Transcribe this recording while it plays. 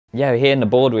Yeah, we're here in the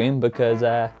Bouldering because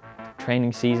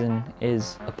training season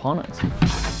is upon us.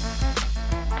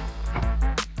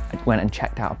 I went and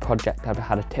checked out a project I've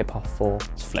had a tip off for.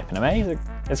 It's flipping amazing.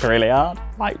 It's really hard,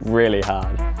 like really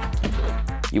hard.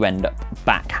 You end up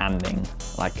backhanding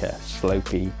like a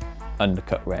slopey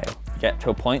undercut rail. You get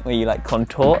to a point where you like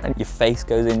contort and your face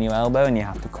goes in your elbow and you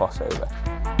have to cross over.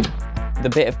 The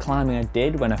bit of climbing I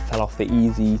did when I fell off the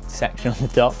easy section on the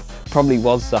top probably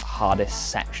was the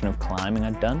hardest section of climbing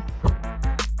I'd done.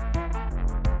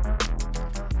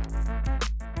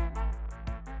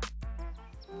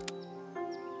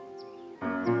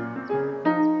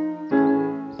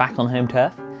 Back on home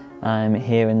turf, I'm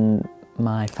here in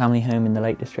my family home in the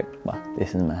Lake District. Well, this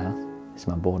isn't my house, this is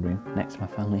my boardroom next to my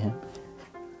family home.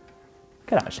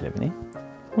 Could actually live in here,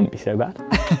 wouldn't be so bad.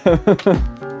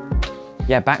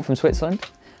 Yeah, back from Switzerland.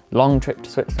 Long trip to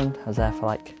Switzerland. I was there for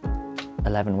like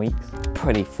 11 weeks.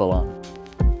 Pretty full on.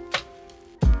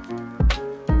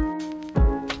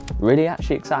 Really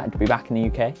actually excited to be back in the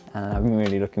UK, and I've been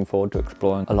really looking forward to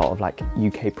exploring a lot of like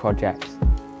UK projects.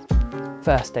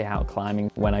 First day out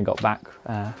climbing, when I got back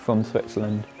from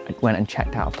Switzerland, I went and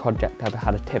checked out a project I've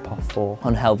had a tip off for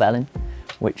on Helvellyn,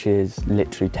 which is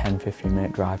literally 10-15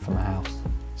 minute drive from my house.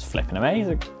 It's flipping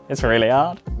amazing. It's really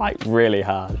hard, like really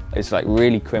hard. It's like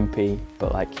really crimpy,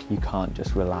 but like you can't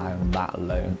just rely on that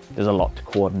alone. There's a lot to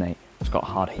coordinate. It's got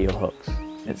hard heel hooks.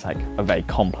 It's like a very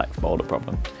complex boulder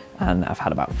problem. And I've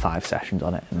had about 5 sessions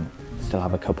on it and still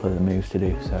have a couple of the moves to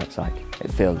do. So it's like,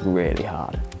 it feels really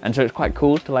hard. And so it's quite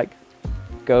cool to like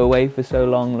go away for so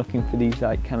long looking for these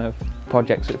like kind of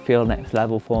projects that feel next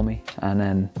level for me. And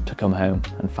then to come home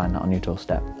and find that on your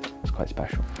doorstep. It's quite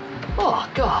special. Oh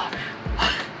God.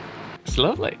 It's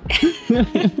lovely.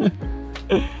 It's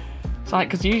like,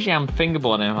 because usually I'm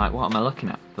fingerboarding and I'm like, what am I looking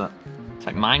at? But it's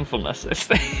like mindfulness, this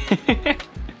thing.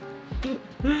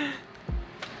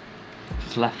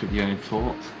 Just left with your own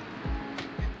thoughts.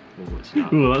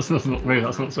 Oh, that's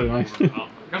not so nice.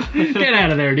 Get out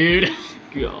of there, dude.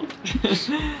 God.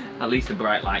 At least the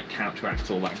bright light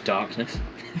counteracts all that darkness.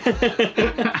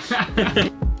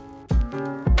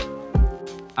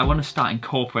 I want to start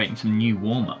incorporating some new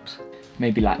warm-ups.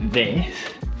 Maybe like this,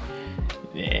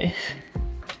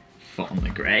 foot on the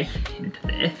grey, into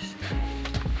this.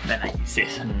 Then I use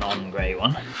this non-grey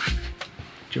one.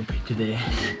 Jump into this.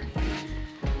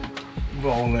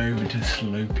 Roll over to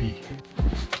slopey.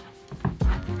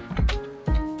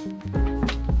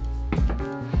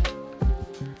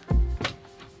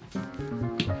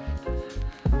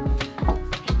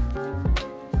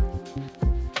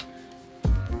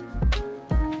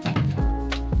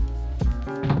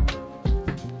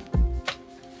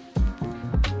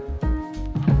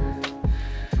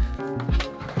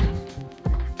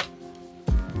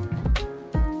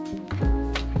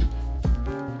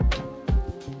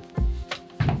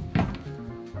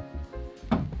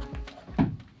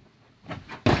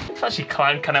 Actually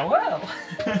climbed kind of well.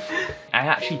 I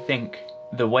actually think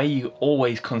the way you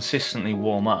always consistently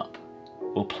warm up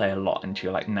will play a lot into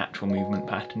your like natural movement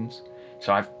patterns.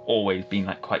 So I've always been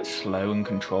like quite slow and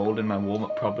controlled in my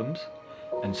warm-up problems,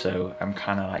 and so I'm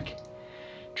kind of like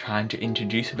trying to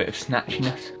introduce a bit of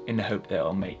snatchiness in the hope that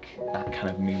it'll make that kind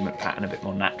of movement pattern a bit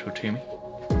more natural to me.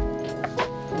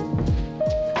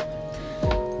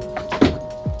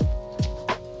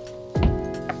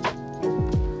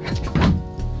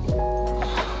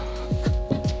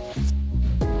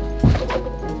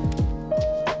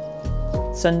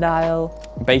 Sundial,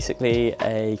 basically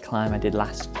a climb I did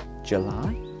last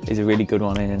July, is a really good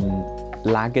one in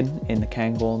Lagan in the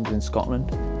Cairngorms in Scotland.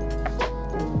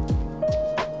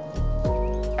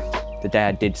 The day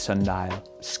I did Sundial,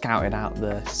 scouted out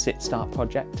the Sit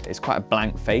Project. It's quite a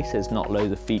blank face, there's not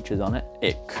loads of features on it.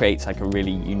 It creates like a really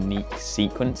unique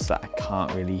sequence that I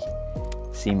can't really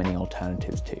see many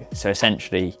alternatives to. So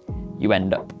essentially, you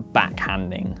end up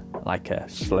backhanding like a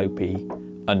slopey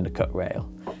undercut rail.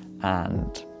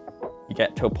 And you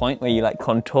get to a point where you like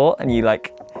contort and you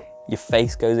like, your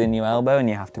face goes in your elbow and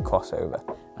you have to cross over.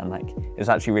 And like, it's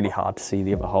actually really hard to see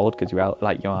the other hold because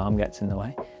your arm gets in the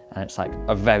way. And it's like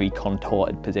a very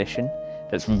contorted position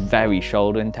that's very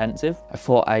shoulder intensive. I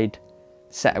thought I'd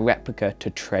set a replica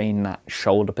to train that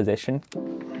shoulder position.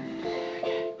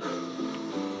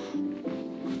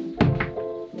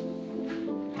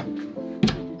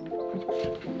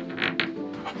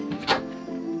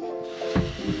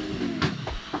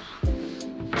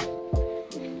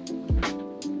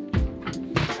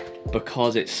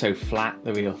 Because it's so flat,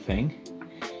 the real thing,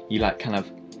 you like kind of,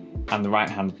 and the right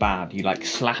hand's bad, you like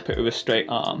slap it with a straight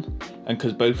arm, and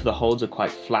because both of the holds are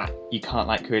quite flat, you can't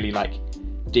like really like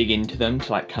dig into them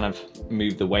to like kind of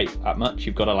move the weight that much.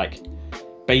 You've got to like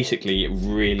basically, it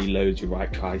really loads your right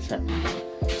tricep.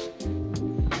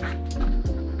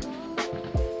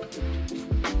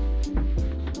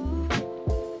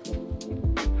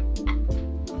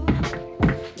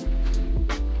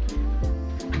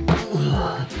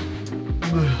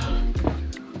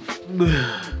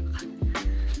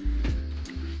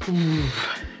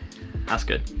 That's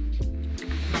good.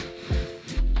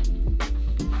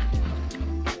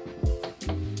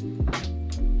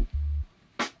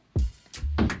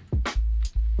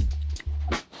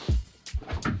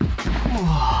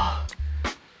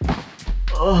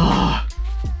 I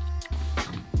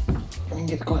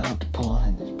think it's quite hard to pull on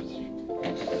in this position.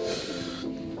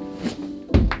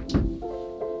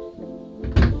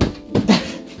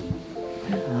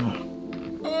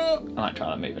 I might try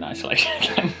to move in isolation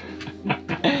again.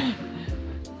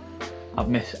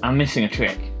 I'm missing a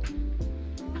trick.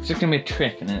 It's just gonna be a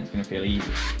trick and then it's gonna feel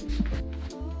easy.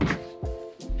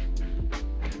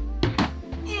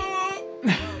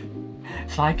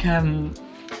 It's like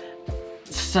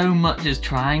so much is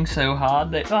trying so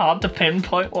hard that it's hard to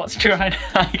pinpoint what's trying.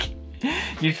 Like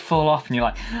you fall off and you're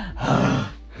like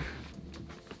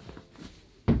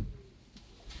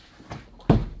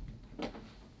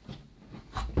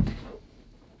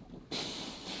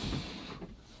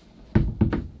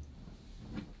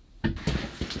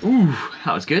ooh,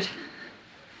 that was good.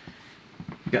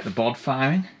 Get the bod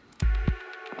firing.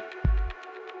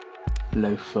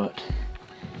 Low foot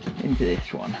into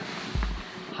this one.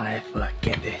 High foot,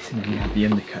 get this, and then you have the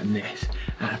undercut and this.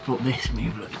 And I thought this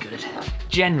move looked good.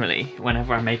 Generally,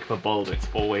 whenever I make up a boulder, it's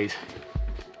always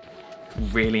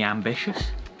really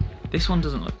ambitious. This one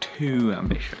doesn't look too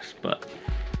ambitious, but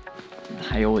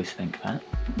I always think that.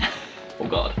 Oh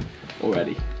God,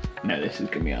 already. No, this is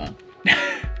gonna be hard.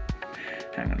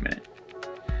 Hang on a minute.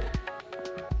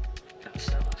 That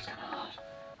still looks kind of hard.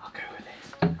 I'll go with this.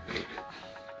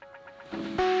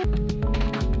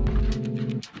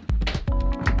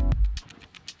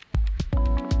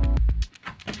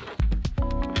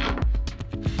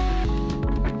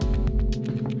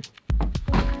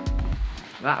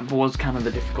 That was kind of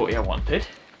the difficulty I wanted.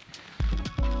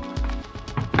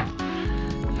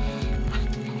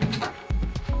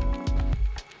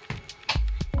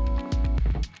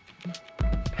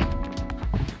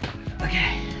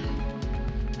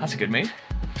 That's a good move.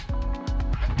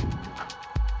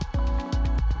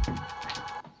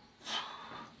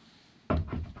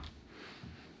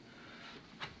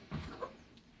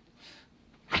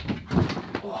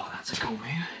 Oh, that's a cool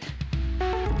move.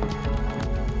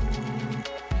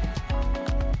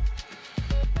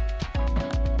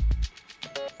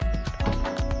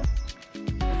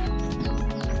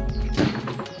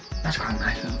 That's quite a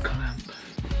nice little clamp.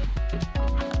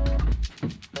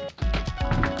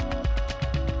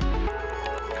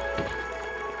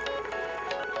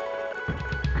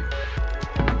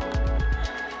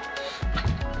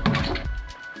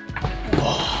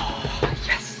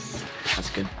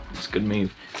 Good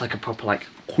move. It's like a proper like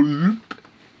whoop.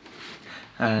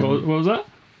 What was that?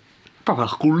 Proper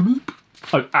whoop.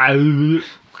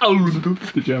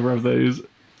 Did you ever have those?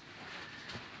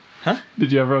 Huh?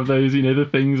 Did you ever have those, you know, the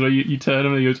things where you turn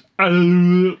them and it goes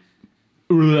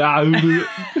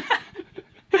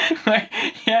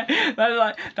yeah,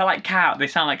 they're like cows. They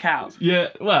sound like cows.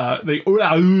 Yeah, well, they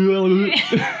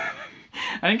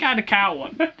I think I had a cow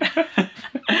one.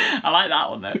 I like that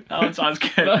one though. That one sounds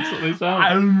good. That's what they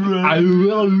sound like.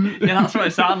 Yeah, that's what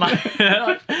it sounds like.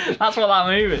 That's what that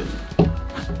move is.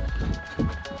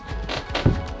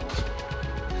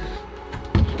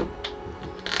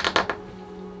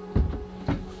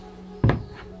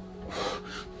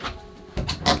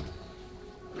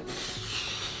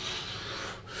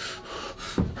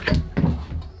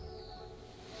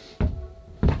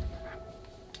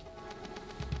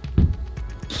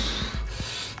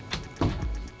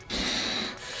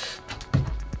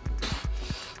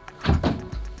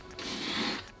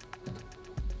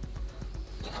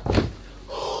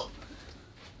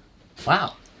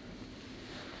 Wow,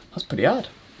 that's pretty hard.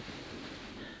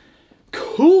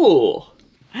 Cool.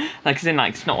 Like, as in,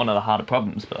 like, it's not one of the harder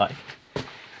problems, but like,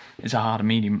 it's a harder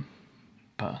medium,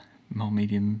 but more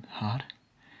medium hard.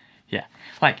 Yeah,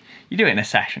 like you do it in a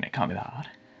session, it can't be that hard.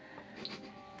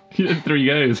 You did 3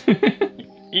 goes.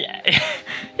 Yeah,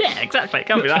 yeah, exactly. It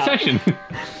can't be that hard. A session.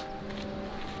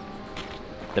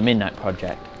 The Midnight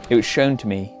Project. It was shown to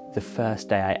me the first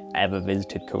day I ever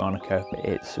visited Coronado.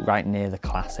 It's right near the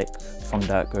classic From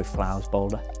Dirt Grows Flowers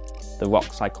boulder. The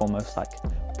rock's like almost like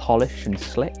polished and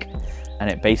slick, and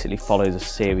it basically follows a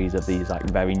series of these like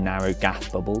very narrow gas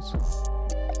bubbles.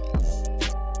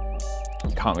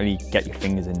 You can't really get your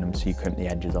fingers in them, so you crimp the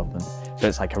edges of them. So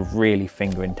it's like a really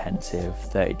finger intensive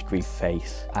 30-degree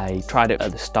face. I tried it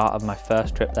at the start of my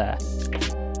first trip there.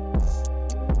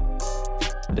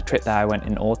 The trip there I went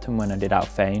in autumn when I did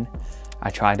Helvellyn. I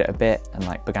tried it a bit and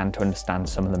like began to understand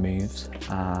some of the moves,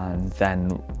 and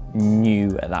then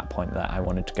knew at that point that I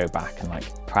wanted to go back and like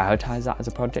prioritize that as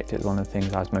a project. It was one of the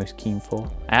things I was most keen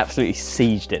for. I absolutely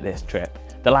sieged it this trip.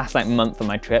 The last like month of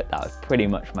my trip, that was pretty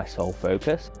much my sole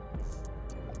focus.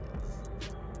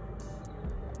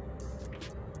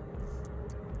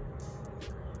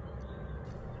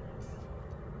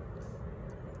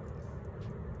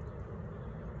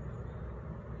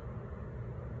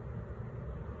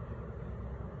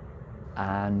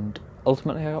 And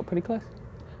ultimately I got pretty close.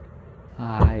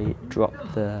 I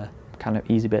dropped the kind of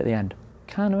easy bit at the end.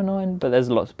 Kind of annoying, but there's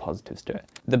lots of positives to it.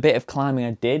 The bit of climbing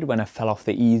I did when I fell off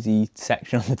the easy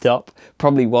section on the top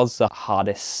probably was the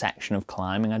hardest section of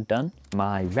climbing I'd done.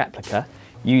 My replica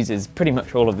uses pretty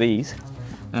much all of these,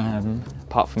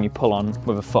 apart from you pull on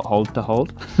with a foothold to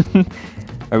hold.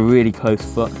 A really close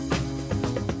foot.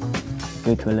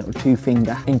 Go to a little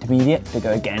 2-finger intermediate to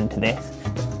go again to this.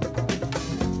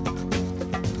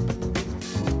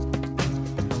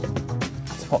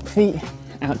 Swap feet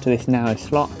out to this narrow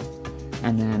slot,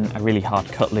 and then a really hard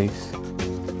cut loose.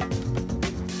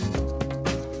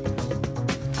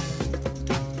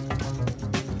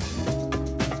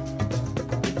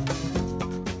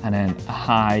 And then a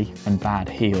high and bad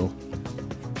heel.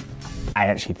 I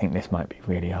actually think this might be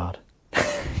really hard.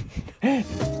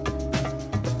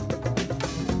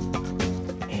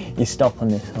 You stop on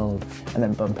this hold and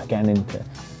then bump again into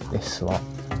this slot.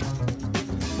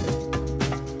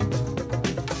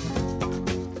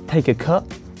 Take a cut,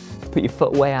 put your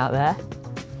foot way out there,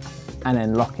 and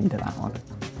then lock into that one.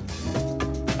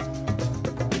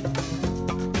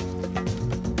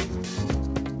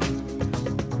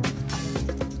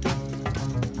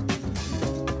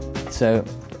 So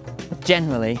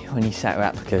generally, when you set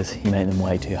replicas, you make them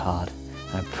way too hard.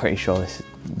 I'm pretty sure this is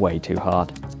way too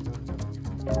hard.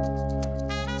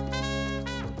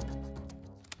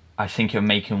 I think of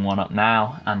making one up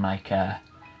now, and like I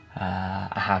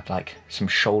had like some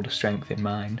shoulder strength in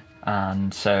mind,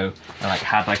 and so I like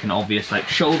had like an obvious like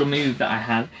shoulder move that I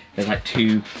had. There's like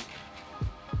 2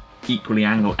 equally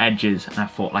angled edges, and I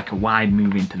thought like a wide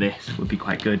move into this would be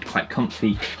quite good, quite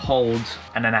comfy holds.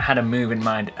 And then I had a move in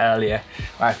mind earlier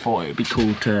where I thought it would be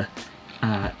cool to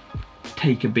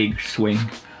take a big swing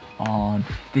on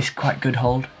this quite good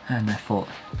hold, and I thought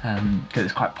because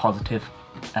it's quite positive.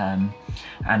 And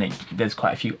there's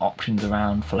quite a few options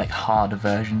around for like harder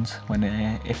versions when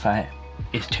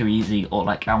it's too easy, or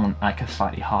like I want like a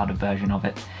slightly harder version of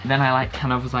it. Then I like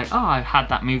kind of was like, oh, I had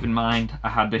that move in mind, I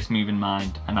had this move in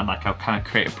mind, and then like I'll kind of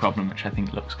create a problem which I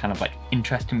think looks kind of like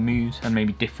interesting moves and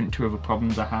maybe different to other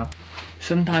problems I have.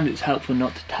 Sometimes it's helpful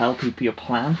not to tell people your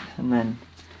plan, and then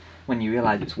when you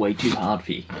realise it's way too hard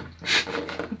for you,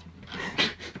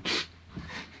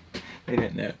 they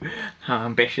don't know how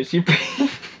ambitious you've been.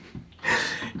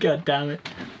 God damn it.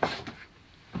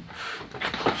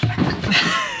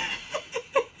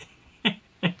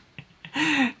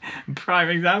 Prime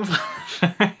example.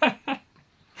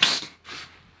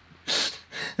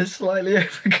 A slightly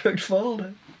overcooked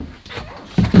folder.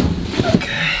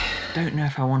 Okay. Don't know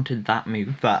if I wanted that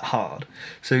move that hard.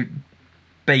 So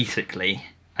basically,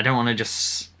 I don't want to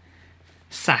just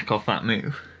sack off that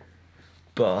move,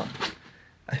 but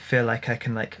I feel like I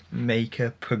can like make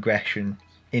a progression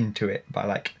into it by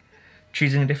like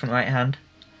choosing a different right hand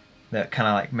that kind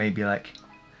of like maybe like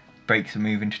breaks the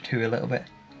move into 2 a little bit,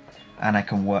 and I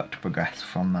can work to progress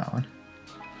from that one.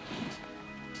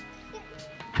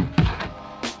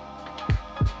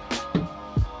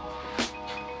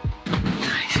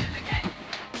 Nice, okay.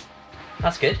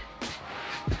 That's good.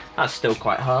 That's still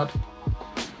quite hard.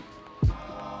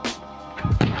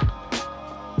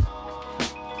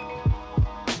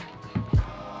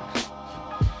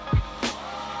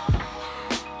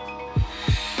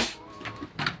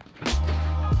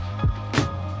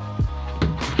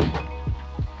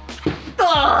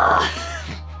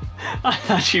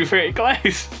 That's actually pretty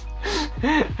close.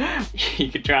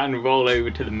 You could try and roll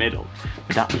over to the middle.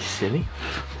 Would that be silly?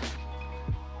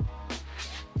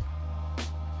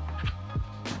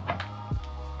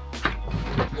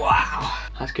 Wow,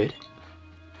 that's good.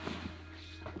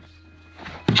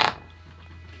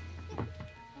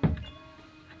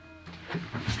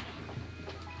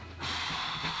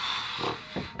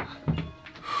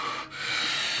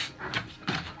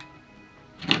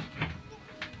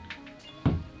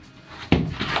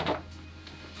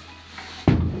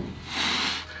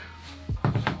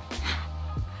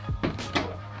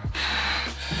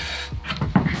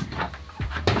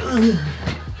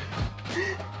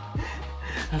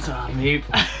 That's a hard move.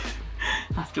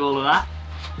 After all of that.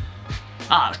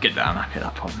 Ah, that's good though, I'm happy with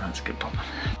that problem, that's a good problem.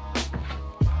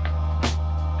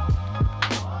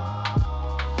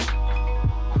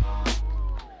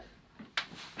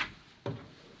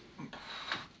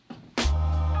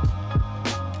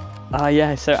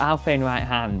 Yeah, so Alphane right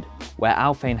hand, where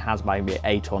Alphane has maybe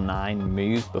 8 or 9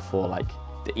 moves before like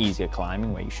the easier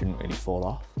climbing where you shouldn't really fall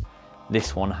off.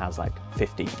 This one has like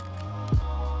 15.